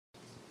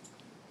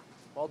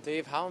Well,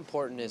 Dave, how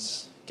important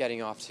is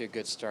getting off to a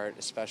good start,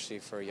 especially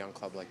for a young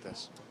club like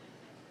this?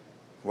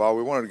 Well,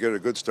 we wanted to get a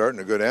good start and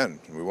a good end.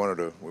 We wanted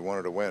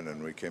to win,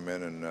 and we came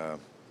in and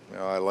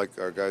I like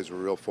our guys were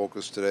real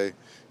focused today.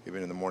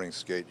 Even in the morning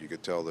skate, you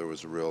could tell there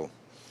was a real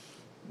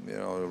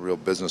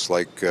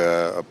business-like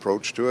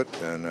approach to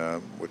it,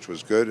 and which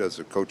was good. As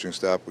a coaching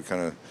staff, we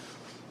kind of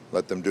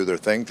let them do their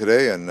thing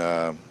today and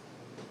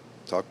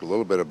talked a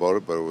little bit about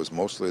it, but it was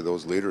mostly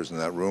those leaders in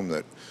that room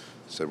that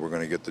said we're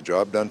going to get the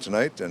job done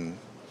tonight. And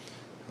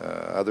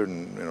other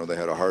than they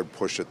had a hard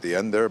push at the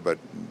end there, but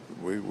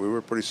we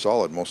were pretty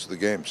solid most of the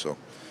game. So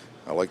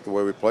I like the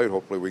way we played.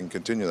 Hopefully we can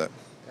continue that.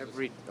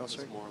 It's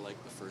more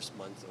like the first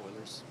month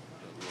Oilers.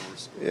 Lower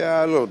score.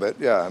 Yeah, a little bit.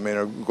 Yeah, I mean,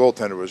 our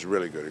goaltender was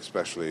really good,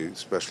 especially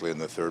in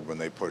the third when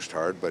they pushed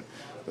hard. But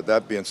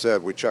that being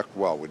said, we checked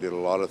well. We did a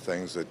lot of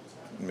things that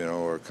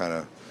are kind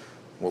of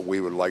what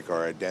we would like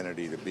our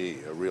identity to be,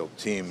 a real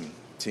team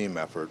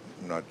effort,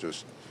 not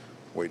just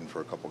waiting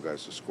for a couple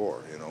guys to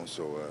score.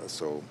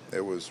 So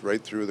it was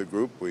right through the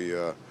group.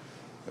 There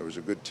was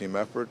a good team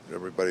effort.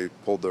 Everybody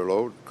pulled their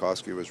load.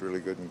 Koski was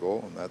really good in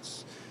goal, and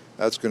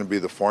that's going to be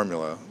the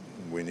formula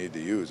we need to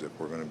use if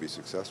we're going to be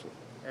successful.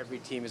 Every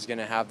team is going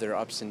to have their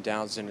ups and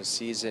downs in a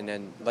season,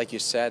 and like you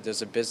said,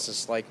 there's a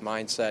business-like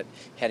mindset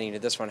heading into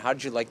this one. How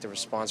did you like the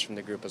response from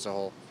the group as a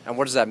whole, and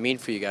what does that mean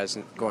for you guys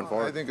going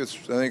forward? I think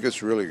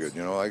it's really good.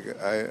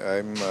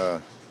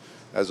 I'm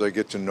as I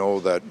get to know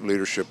that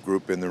leadership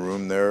group in the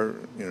room there,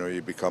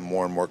 you become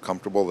more and more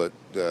comfortable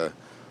that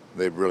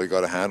they've really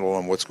got a handle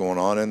on what's going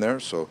on in there.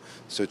 So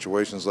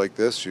situations like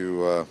this,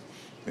 you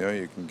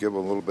can give a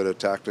little bit of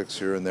tactics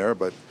here and there,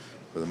 but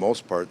for the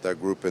most part, that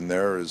group in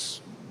there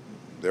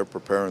they're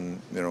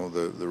preparing,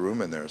 the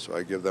room in there. So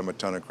I give them a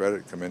ton of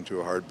credit. Come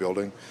into a hard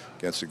building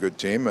against a good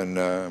team,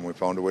 and we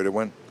found a way to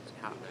win.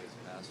 Nice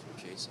pass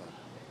from Jason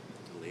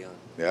to Leon.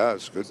 Yeah,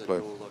 it's a good It was play. a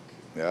no-look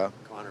Yeah,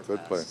 Connor good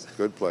pass. play.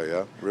 Good play,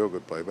 yeah. Real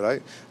good play.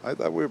 But I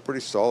thought we were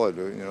pretty solid.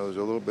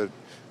 There's a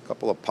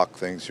couple of puck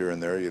things here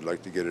and there. You'd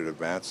like to get it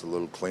advanced a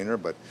little cleaner,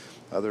 but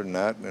other than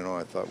that,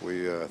 I thought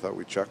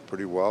we checked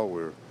pretty well.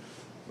 We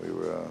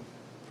were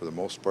for the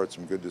most part,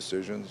 some good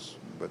decisions,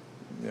 but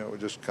we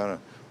just kind of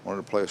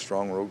wanted to play a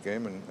strong road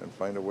game and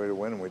find a way to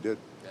win, and we did.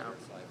 Better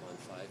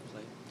 5-on-5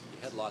 play.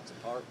 You had lots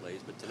of power plays,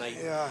 but tonight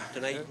Yeah.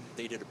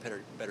 they did a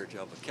better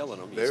job of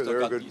killing them.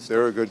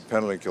 They're a good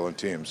penalty killing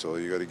team, so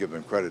you got to give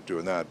them credit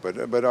doing that.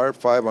 But our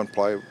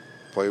 5-on-play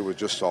play was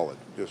just solid,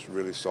 just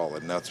really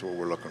solid, and that's what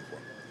we're looking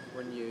for.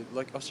 When you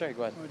look, sorry,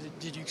 go ahead.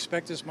 Did you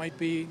expect this might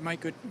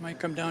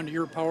come down to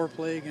your power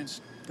play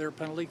against their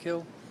penalty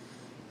kill?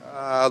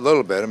 A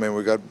little bit. I mean,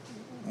 we got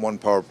one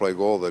power play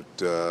goal but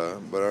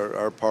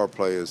our power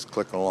play is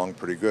clicking along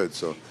pretty good.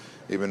 So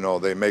even though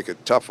they make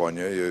it tough on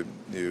you,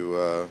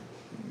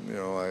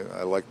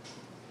 I like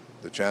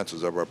the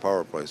chances of our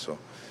power play. So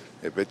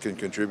if it can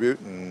contribute,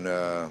 and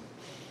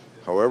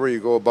however you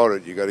go about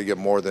it, you got to get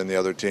more than the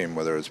other team,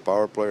 whether it's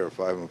power play or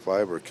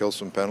 5-on-5 or kill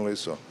some penalties.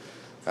 So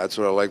that's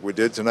what I like we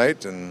did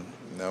tonight, and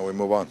now we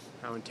move on.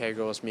 How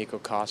integral was Mikko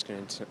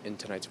Koskinen in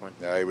tonight's win?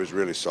 Yeah, he was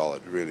really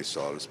solid,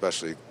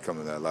 especially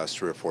coming in that last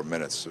 3 or 4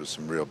 minutes. There was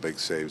some real big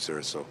saves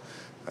there, so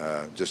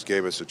just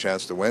gave us a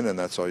chance to win, and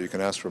that's all you can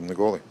ask from the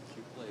goalie.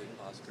 You played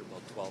Oscar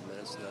about 12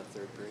 minutes in that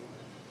third period.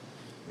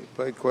 He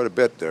played quite a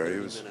bit there. 30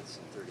 He was, minutes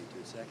and 32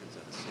 seconds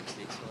out of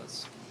 60, so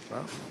that's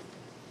well,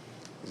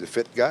 he's a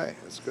fit guy.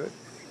 That's good.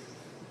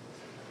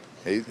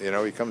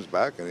 He comes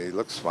back and he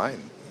looks fine.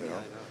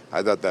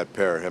 I thought that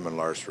pair, him and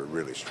Lars, were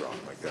really strong.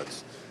 Like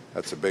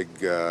that's a big,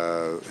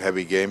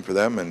 heavy game for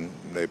them, and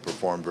they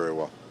performed very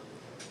well.